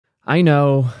I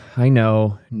know,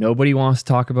 nobody wants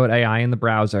to talk about AI in the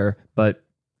browser, but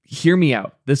hear me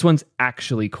out. This one's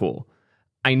actually cool.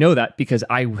 I know that because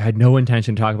I had no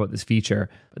intention to talk about this feature,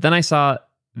 but then I saw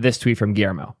this tweet from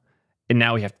Guillermo, and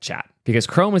now we have to chat because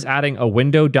Chrome is adding a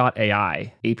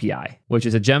window.ai API, which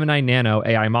is a Gemini Nano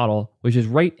AI model, which is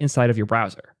right inside of your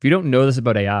browser. If you don't know this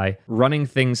about AI, running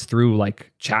things through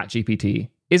like ChatGPT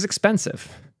is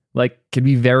expensive. Like, can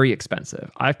be very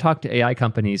expensive. I've talked to AI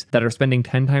companies that are spending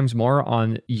 10 times more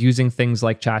on using things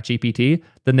like ChatGPT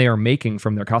than they are making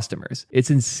from their customers. It's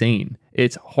insane.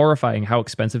 It's horrifying how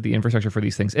expensive the infrastructure for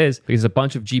these things is because a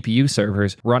bunch of GPU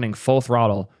servers running full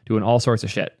throttle doing all sorts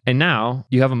of shit. And now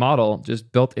you have a model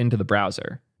just built into the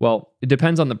browser. Well, it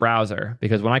depends on the browser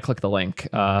because when I click the link,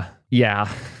 yeah,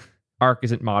 Arc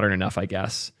isn't modern enough, I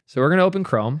guess. So we're going to open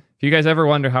Chrome. If you guys ever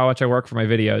wonder how much I work for my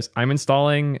videos, I'm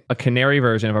installing a Canary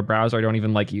version of a browser I don't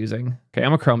even like using. Okay,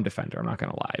 I'm a Chrome defender, I'm not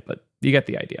going to lie, but you get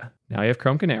the idea. Now you have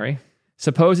Chrome Canary.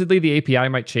 Supposedly the API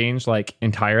might change like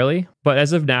entirely, but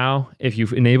as of now, if you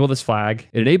enable this flag,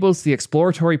 it enables the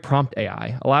exploratory prompt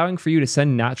AI, allowing for you to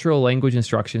send natural language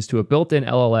instructions to a built-in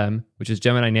LLM, which is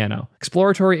Gemini Nano.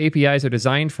 Exploratory APIs are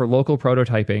designed for local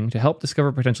prototyping to help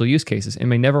discover potential use cases and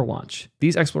may never launch.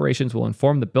 These explorations will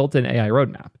inform the built-in AI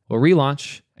roadmap. We'll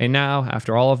relaunch, and now,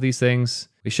 after all of these things,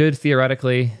 we should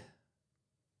theoretically...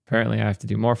 Apparently I have to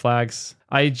do more flags.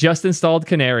 I just installed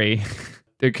Canary.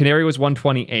 The Canary was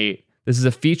 128. This is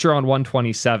a feature on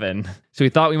 127. So we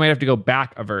thought we might have to go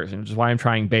back a version, which is why I'm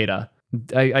trying beta.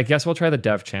 I guess we'll try the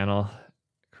dev channel.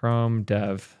 Chrome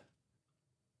dev.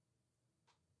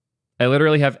 I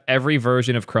literally have every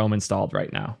version of Chrome installed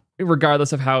right now.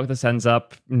 Regardless of how this ends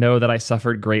up, know that I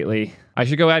suffered greatly. I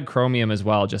should go add Chromium as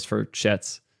well, just for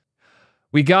shits.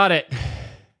 We got it.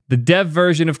 The dev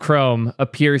version of Chrome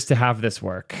appears to have this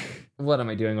work. What am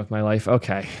I doing with my life?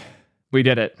 Okay, we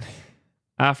did it.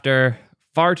 After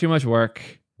far too much work,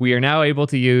 we are now able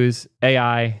to use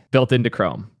AI built into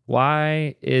Chrome.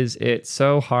 Why is it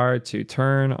so hard to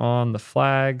turn on the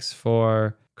flags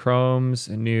for Chrome's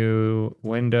new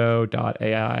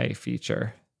window.ai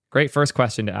feature? Great first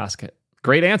question to ask it.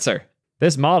 Great answer.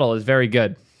 This model is very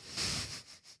good.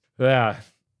 Yeah.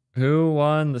 Who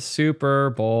won the Super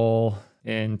Bowl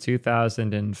in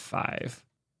 2005?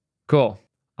 Cool.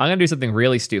 I'm going to do something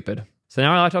really stupid. So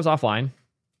now my laptop's offline.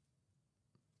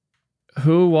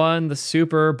 Who won the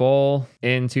Super Bowl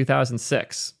in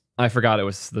 2006? I forgot it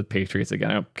was the Patriots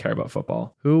again. I don't care about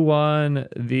football. Who won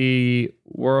the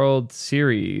World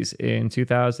Series in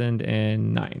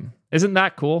 2009? Isn't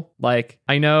that cool? Like,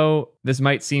 I know this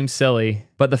might seem silly,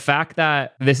 but the fact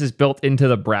that this is built into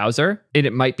the browser and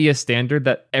it might be a standard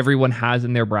that everyone has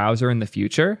in their browser in the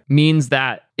future means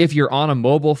that if you're on a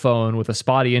mobile phone with a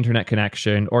spotty internet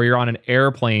connection or you're on an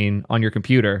airplane on your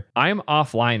computer, I'm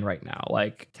offline right now.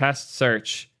 Like, test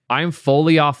search. I'm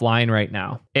fully offline right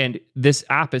now, and this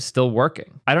app is still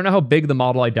working. I don't know how big the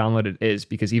model I downloaded is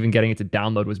because even getting it to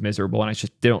download was miserable, and I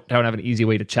just don't have an easy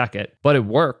way to check it. But it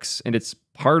works, and it's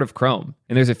part of Chrome.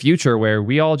 And there's a future where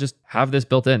we all just have this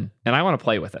built in, and I want to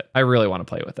play with it. I really want to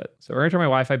play with it. So we're going to turn my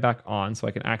Wi-Fi back on so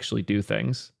I can actually do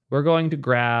things. We're going to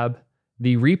grab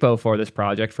the repo for this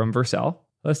project from Vercel.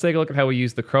 Let's take a look at how we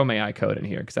use the Chrome AI code in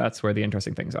here, because that's where the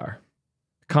interesting things are.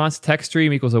 Const text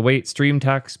stream equals await stream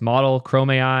text model Chrome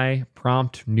AI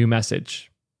prompt new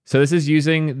message. So this is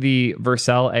using the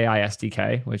Vercel AI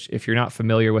SDK, which if you're not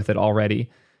familiar with it already,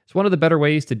 it's one of the better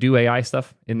ways to do AI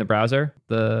stuff in the browser.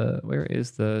 Where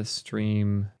is the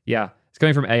stream? Yeah, it's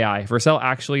coming from AI. Vercel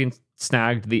actually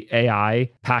snagged the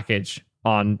AI package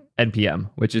on NPM,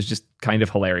 which is just kind of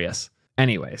hilarious.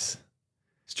 Anyways,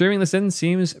 streaming this in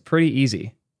seems pretty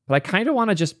easy. But I kind of want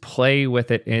to just play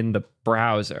with it in the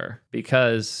browser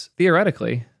because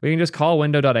theoretically, we can just call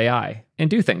window.ai and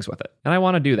do things with it. And I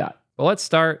want to do that. But let's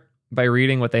start by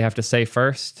reading what they have to say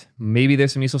first. Maybe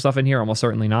there's some useful stuff in here, almost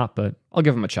certainly not, but I'll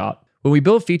give them a shot. When we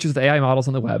build features with AI models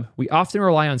on the web, we often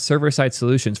rely on server-side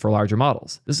solutions for larger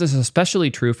models. This is especially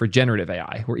true for generative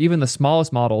AI, where even the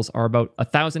smallest models are about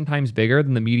 1,000 times bigger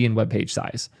than the median web page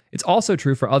size. It's also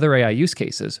true for other AI use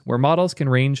cases, where models can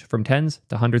range from tens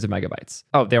to hundreds of megabytes.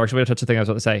 Oh, they were actually going to touch the thing I was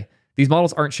about to say. These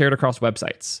models aren't shared across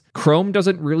websites. Chrome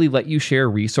doesn't really let you share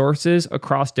resources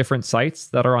across different sites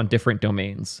that are on different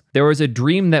domains. There was a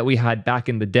dream that we had back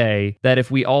in the day that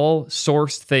if we all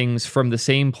sourced things from the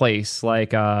same place, like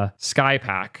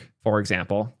Skypack, for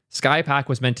example, Skypack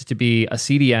was meant to be a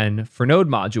CDN for node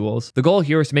modules. The goal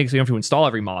here is to make it so you don't have to install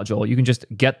every module. You can just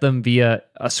get them via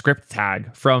a script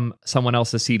tag from someone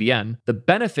else's CDN. The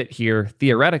benefit here,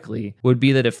 theoretically, would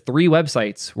be that if 3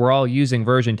 websites were all using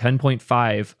version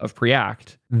 10.5 of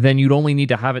Preact, then you'd only need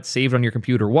to have it saved on your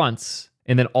computer once,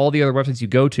 and then all the other websites you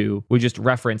go to would just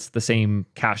reference the same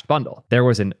cached bundle. There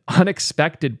was an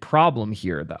unexpected problem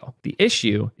here, though. The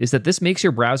issue is that this makes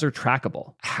your browser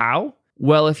trackable. How?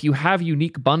 Well, if you have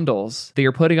unique bundles that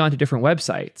you're putting onto different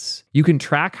websites, you can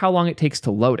track how long it takes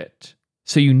to load it.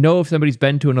 So you know if somebody's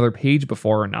been to another page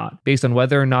before or not, based on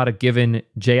whether or not a given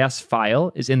JS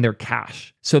file is in their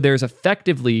cache. So there's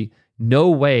effectively no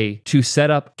way to set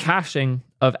up caching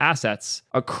of assets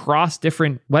across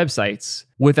different websites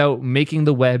without making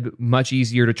the web much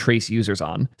easier to trace users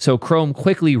on. So Chrome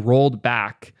quickly rolled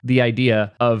back the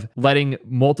idea of letting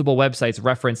multiple websites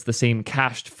reference the same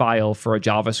cached file for a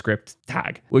JavaScript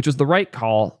tag, which was the right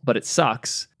call, but it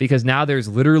sucks because now there's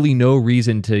literally no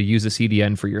reason to use a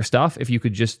CDN for your stuff if you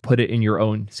could just put it in your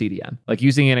own CDN. Like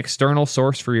using an external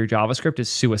source for your JavaScript is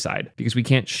suicide because we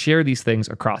can't share these things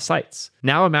across sites.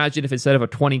 Now imagine if instead of a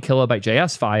 20 kilobyte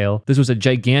JS file, this was a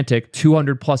gigantic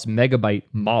 200 plus megabyte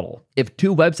model. If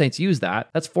 2 websites use that,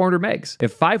 that's 400 megs.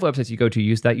 If 5 websites you go to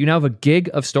use that, you now have a gig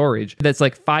of storage that's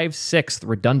like 5/6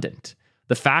 redundant.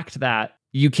 The fact that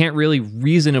you can't really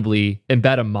reasonably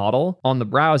embed a model on the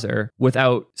browser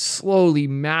without slowly,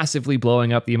 massively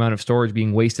blowing up the amount of storage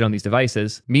being wasted on these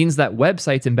devices means that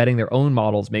websites embedding their own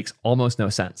models makes almost no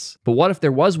sense. But what if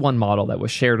there was one model that was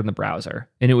shared in the browser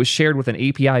and it was shared with an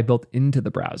API built into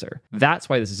the browser? That's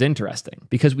why this is interesting,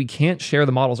 because we can't share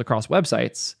the models across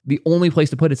websites. The only place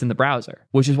to put it's in the browser,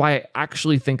 which is why I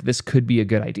actually think this could be a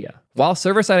good idea. While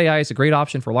server-side AI is a great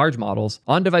option for large models,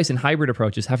 on-device and hybrid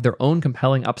approaches have their own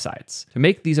compelling upsides. To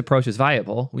make these approaches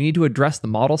viable, we need to address the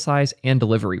model size and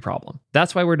delivery problem.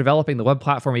 That's why we're developing the web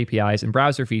platform APIs and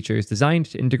browser features designed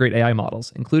to integrate AI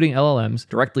models, including LLMs,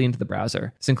 directly into the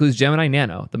browser. This includes Gemini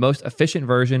Nano, the most efficient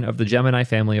version of the Gemini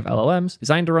family of LLMs,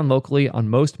 designed to run locally on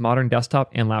most modern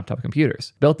desktop and laptop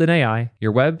computers. Built in AI,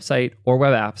 your website or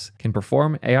web apps can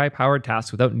perform AI-powered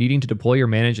tasks without needing to deploy or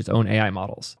manage its own AI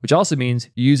models, which also means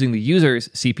using the user's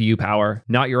CPU power,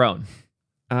 not your own.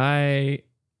 I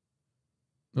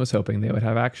was hoping they would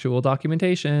have actual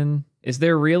documentation. Is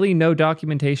there really no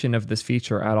documentation of this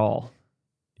feature at all?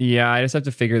 Yeah, I just have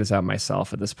to figure this out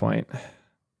myself at this point.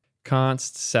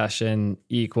 Const session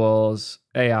equals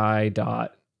AI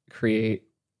dot create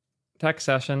text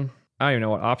session. I don't even know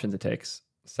what options it takes.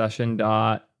 Session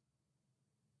dot,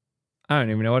 I don't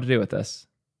even know what to do with this.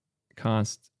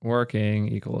 Const working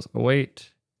equals await.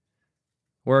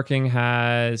 Working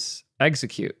has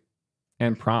execute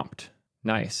and prompt.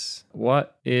 Nice.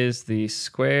 What is the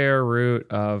square root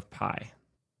of pi?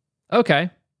 Okay,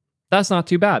 that's not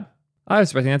too bad. I was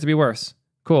expecting that to be worse.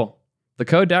 Cool. The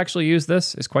code to actually use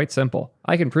this is quite simple.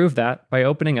 I can prove that by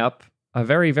opening up a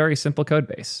very, very simple code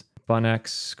base.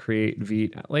 Bunx create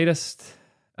vite at latest.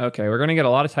 Okay, we're going to get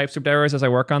a lot of TypeScript errors as I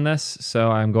work on this,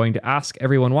 so I'm going to ask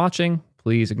everyone watching,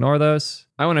 please ignore those.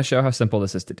 I want to show how simple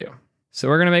this is to do. So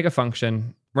we're going to make a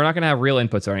function. We're not going to have real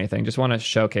inputs or anything, just want to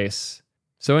showcase.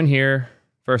 So in here,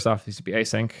 first off, these to be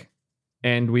async,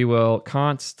 and we will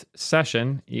const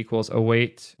session equals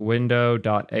await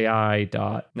window.ai.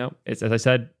 Nope, it's, as I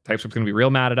said, TypeScript's going to be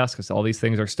real mad at us because all these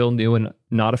things are still new and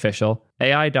not official.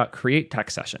 AI.create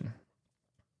text session.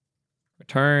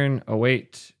 Return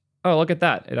await. Oh, look at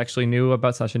that. It actually knew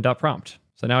about session.prompt.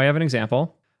 So now we have an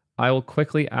example. I will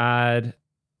quickly add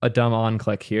a dumb on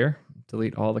click here.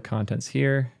 Delete all the contents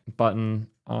here. Button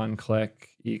on click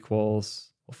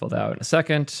equals, we'll fill that out in a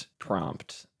second,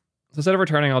 prompt. So instead of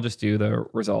returning, I'll just do the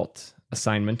result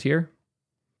assignment here.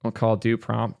 We'll call do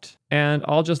prompt, and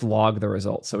I'll just log the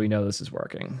result so we know this is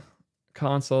working.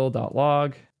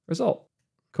 Console.log result.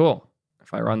 Cool.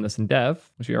 If I run this in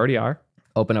dev, which we already are,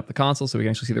 open up the console so we can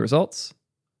actually see the results.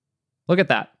 Look at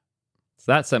that. It's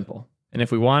that simple. And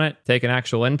if we want it, take an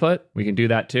actual input, we can do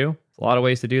that too. A lot of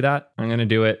ways to do that. I'm going to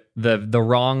do it the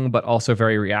wrong, but also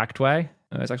very React way.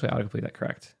 It's actually autocomplete that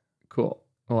correct. Cool.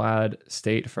 We'll add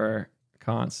state for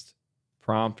const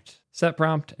prompt, set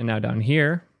prompt. And now down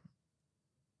here,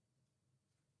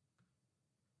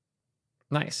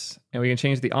 nice. And we can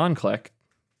change the on click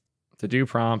to do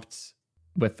prompt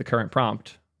with the current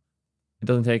prompt. It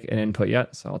doesn't take an input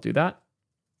yet, so I'll do that.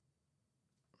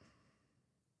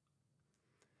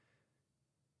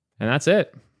 And that's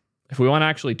it. If we want to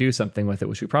actually do something with it,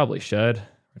 which we probably should,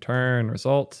 return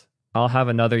result. I'll have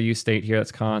another use state here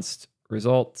that's const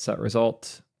result, set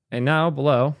result. And now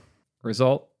below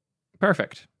result,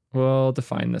 perfect. We'll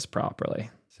define this properly.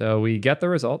 So we get the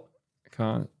result,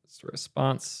 const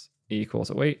response equals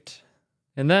await,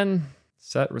 and then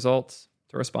set result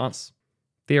to response.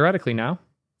 Theoretically now,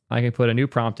 I can put a new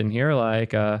prompt in here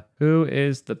like, who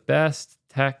is the best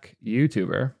tech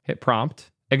YouTuber? Hit prompt.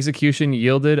 Execution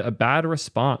yielded a bad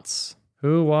response.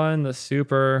 Who won the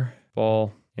Super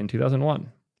Bowl in 2001?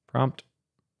 Prompt.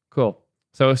 Cool.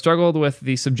 So I struggled with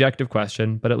the subjective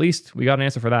question, but at least we got an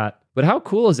answer for that. But how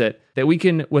cool is it that we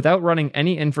can, without running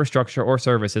any infrastructure or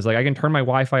services, like I can turn my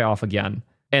Wi-Fi off again.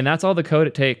 And that's all the code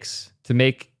it takes to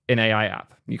make an AI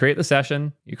app. You create the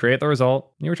session, you create the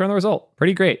result, and you return the result.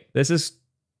 Pretty great. This is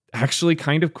actually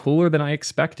kind of cooler than I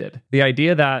expected. The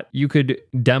idea that you could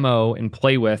demo and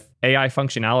play with AI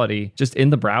functionality just in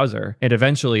the browser, and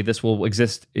eventually this will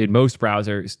exist in most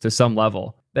browsers to some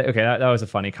level. Okay, that was a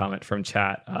funny comment from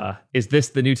chat. Is this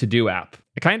the new to-do app?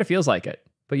 It kind of feels like it.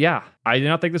 But yeah, I did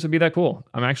not think this would be that cool.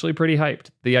 I'm actually pretty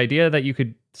hyped. The idea that you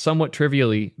could somewhat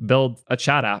trivially build a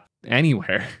chat app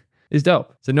anywhere is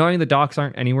dope. So knowing the docs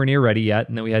aren't anywhere near ready yet,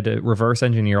 and that we had to reverse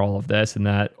engineer all of this, and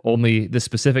that only the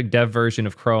specific dev version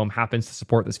of Chrome happens to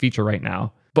support this feature right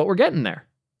now, but we're getting there.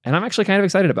 And I'm actually kind of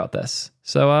excited about this.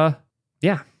 So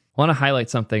yeah, I want to highlight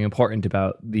something important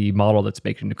about the model that's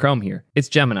baked into Chrome here. It's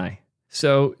Gemini.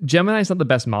 So Gemini is not the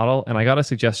best model, and I got a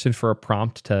suggestion for a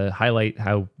prompt to highlight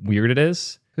how weird it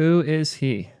is. Who is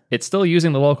he? It's still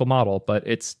using the local model, but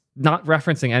it's not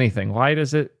referencing anything. Why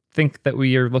does it think that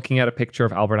we are looking at a picture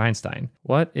of Albert Einstein?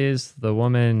 What is the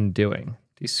woman doing?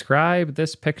 Describe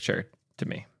this picture to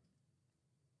me.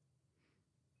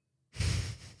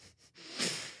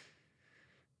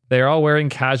 They're all wearing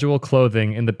casual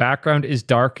clothing, and the background is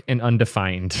dark and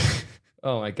undefined.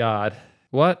 Oh my God.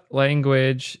 What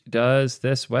language does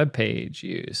this web page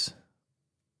use?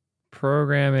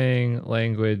 Programming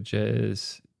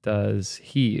languages does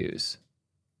he use?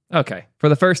 Okay, for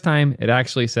the first time, it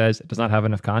actually says it does not have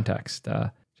enough context.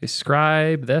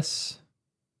 Describe this.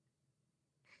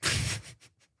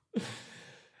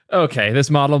 Okay, this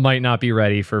model might not be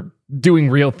ready for doing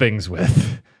real things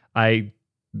with.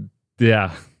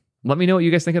 Yeah. Let me know what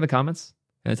you guys think in the comments.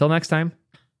 And until next time,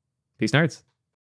 peace nerds.